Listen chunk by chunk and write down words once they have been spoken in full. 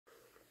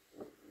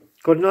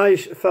Good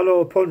night,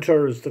 fellow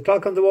punters. The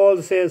clock on the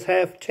wall says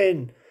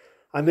 10:30.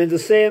 I'm in the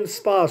same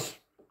spot,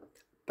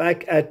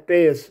 back at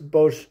base,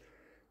 but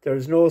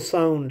there's no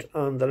sound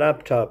on the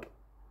laptop.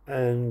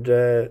 And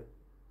I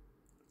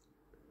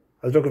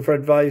was looking for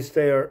advice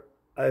there.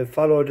 I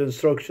followed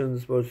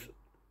instructions, but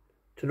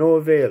to no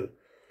avail.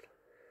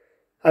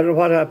 I don't know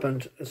what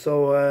happened.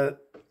 So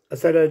I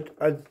said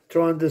I'd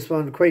throw on this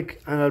one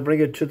quick and I'll bring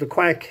it to the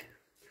quack.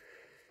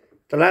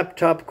 The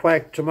laptop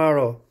quack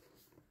tomorrow.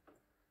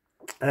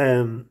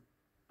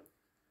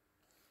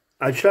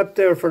 I slept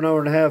there for an hour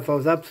and a half. I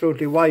was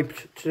absolutely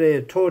wiped today,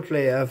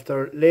 totally,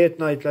 after late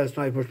night last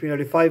night, which was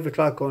nearly 5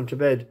 o'clock going to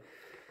bed.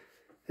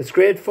 It's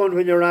great fun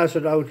when you're at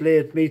it out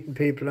late, meeting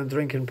people and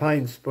drinking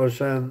pints, but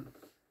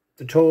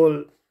the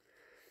toll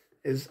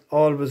is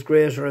always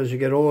greater as you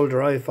get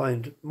older, I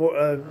find.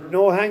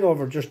 No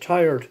hangover, just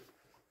tired.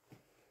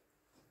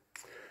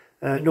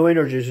 No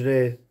energy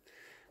today.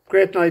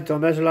 Great night though,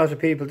 met a lot of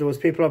people. There was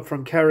people up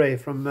from Kerry,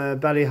 from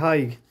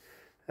Ballyhaig,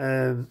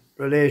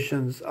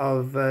 relations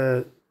of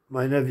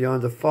my nephew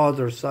on the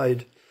father's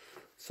side.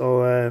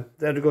 So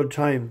they had a good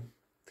time.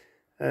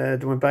 They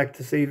went back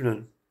this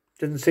evening.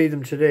 Didn't see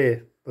them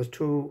today, was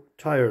too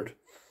tired.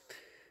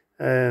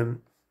 I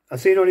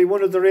seen only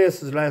one of the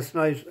races last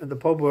night in the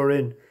pub we were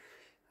in.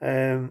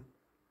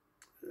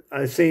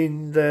 I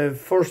seen the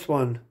first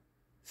one,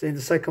 seen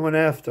the second one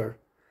after.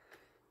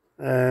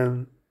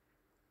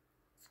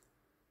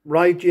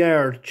 Right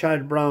yard,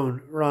 Chad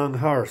Brown, wrong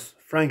horse.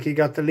 Frankie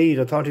got the lead.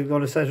 I thought he was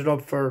going to set it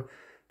up for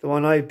the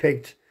one I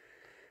picked.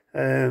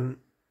 But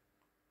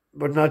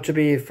not to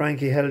be.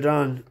 Frankie held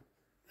on.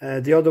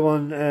 The other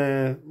one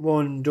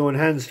won doing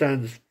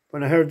handstands.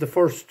 When I heard the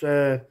first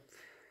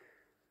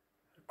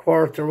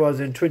quarter was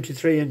in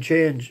 23 and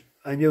change,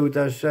 I knew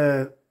that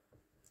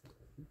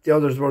the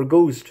others were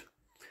goosed.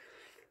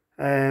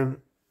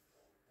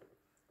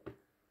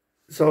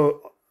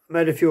 So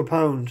made a few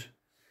pound.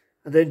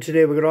 And then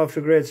today we got off to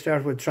a great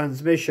start with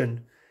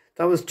transmission.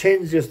 That was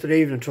 10s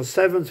yesterday evening. It was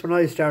 7s when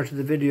I started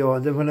the video,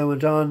 and then when I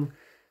went on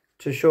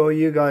to show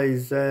you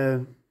guys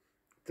the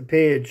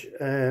page,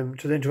 to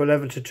then to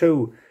 11 to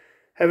 2,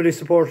 heavily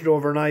supported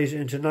overnight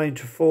into 9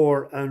 to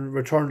 4 and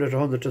returned at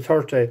 100 to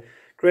 30.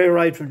 Great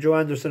ride from Joe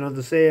Anderson on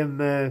the same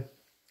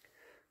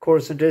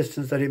course and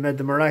distance that he made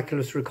the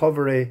miraculous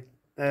recovery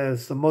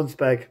some months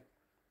back.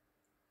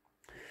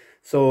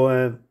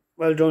 So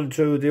well done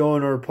to the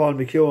owner, Paul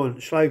McKeown,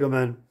 Sligo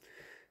man.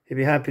 He'll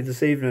be happy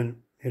this evening.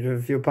 He'll have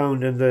a few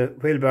pound in the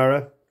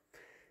wheelbarrow.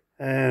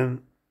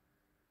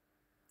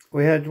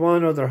 We had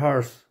one other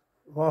horse.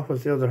 What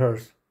was the other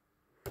horse?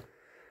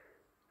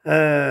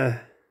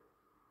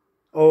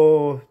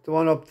 Oh, the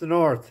one up the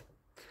north.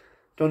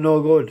 Done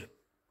no good.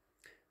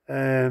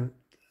 I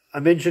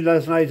mentioned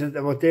last night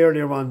about the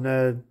earlier one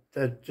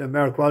that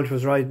Mark Walsh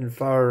was riding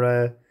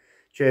for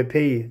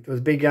JP. There was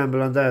a big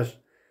gamble on that.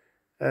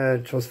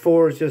 It was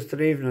 4s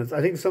yesterday evening.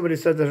 I think somebody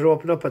said that it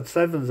opened up at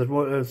 7s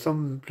at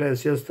some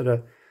place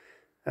yesterday.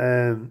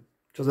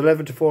 It was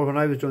 11 to 4 when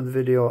I was doing the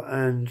video,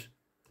 and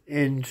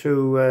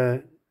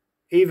into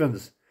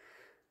evens.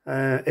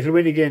 It'll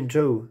win again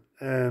too.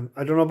 I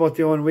don't know about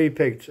the one we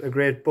picked, a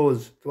great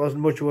buzz. There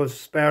wasn't much of a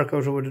spark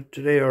out of it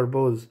today or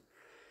buzz.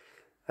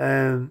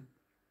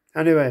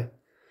 Anyway,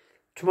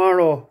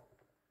 tomorrow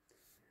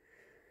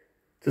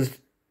there's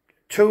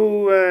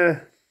two.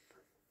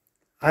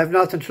 I have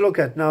nothing to look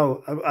at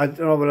now. I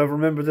don't know whether I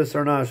remember this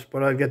or not,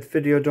 but I'll get the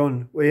video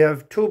done. We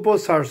have 2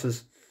 bus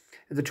horses.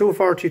 In the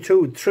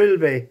 242,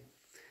 Trilby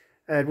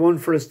had won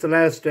for us the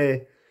last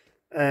day.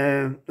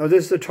 Now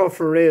this is a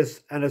tougher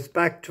race and it's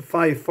back to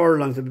 5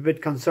 furlongs. I'm a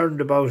bit concerned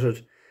about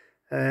it.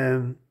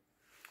 And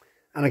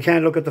I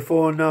can't look at the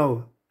phone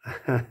now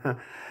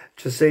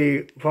to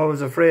see what I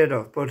was afraid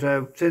of. But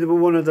say they were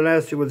one of the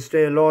last, you will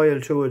stay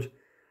loyal to it.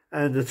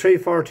 And the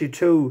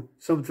 342,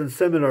 something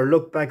similar,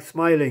 Look Back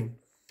Smiling.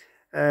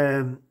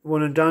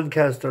 One in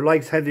Doncaster,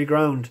 likes heavy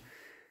ground.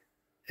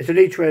 It's an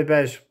each way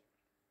bet.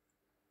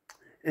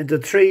 In the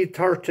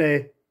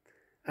 330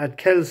 at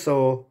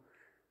Kelso,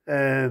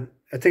 I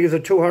think it's a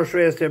 2-horse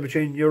race there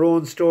between Your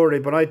Own Story,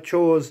 but I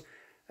chose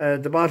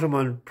the bottom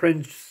one,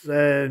 Prince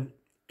de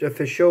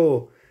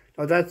Fichaux.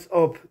 Now that's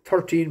up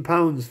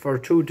 £13 for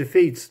 2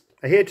 defeats.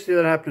 I hate to see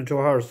that happen to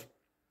a horse.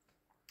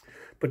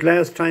 But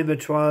last time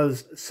it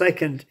was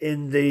second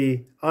in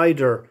the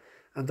Eider,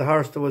 and the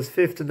horse that was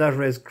 5th in that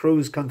race,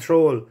 Cruise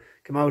Control,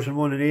 came out and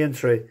won in the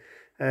entry.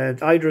 The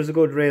Eider is a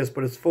good race,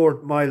 but it's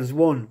 4 miles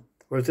won,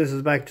 whereas this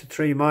is back to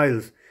 3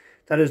 miles.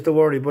 That is the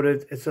worry, but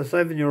it's a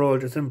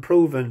 7-year-old, it's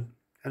improving,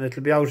 and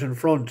it'll be out in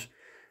front.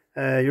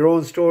 Your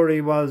Own Story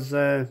was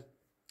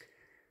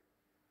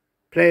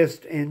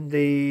placed in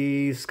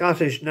the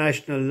Scottish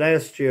National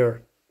last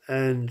year,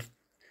 and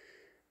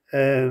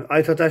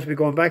I thought that should be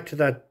going back to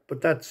that,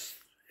 but that's,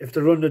 if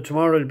they run it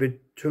tomorrow, it'll be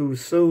too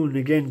soon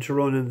again to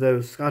run in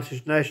the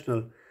Scottish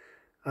National.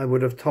 I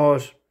would have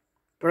thought,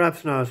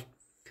 perhaps not.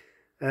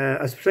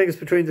 I think it's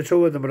between the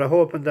two of them, but I'm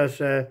hoping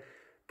that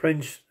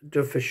Prince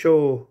de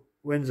Fichaux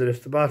wins it. It's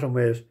the bottom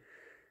weight.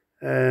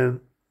 And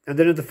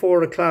then at the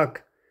 4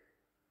 o'clock,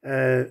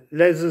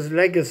 Les's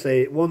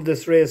Legacy won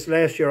this race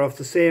last year off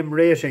the same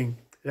rating.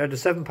 It had a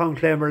 £7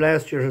 claimer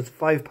last year. It's a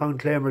 £5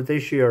 claimer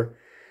this year.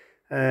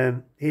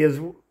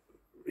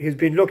 He's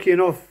been lucky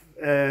enough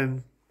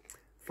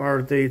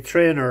for the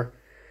trainer.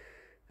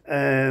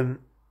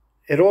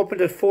 It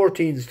opened at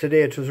 14s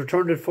today. It was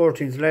returned at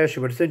 14s last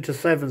year, but it's into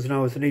 7s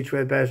now. It's an each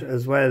way bet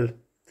as well.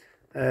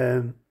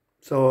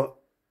 So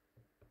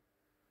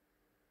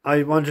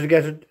I wanted to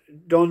get it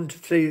done to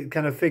see,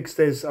 kind of fix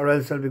this, or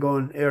else I'll be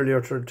going earlier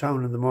to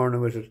town in the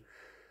morning with it.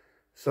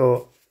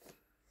 So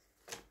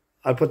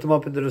I'll put them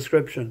up in the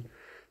description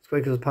as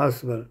quick as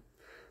possible.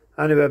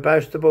 Anyway,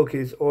 bash the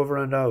bookies, over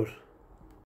and out.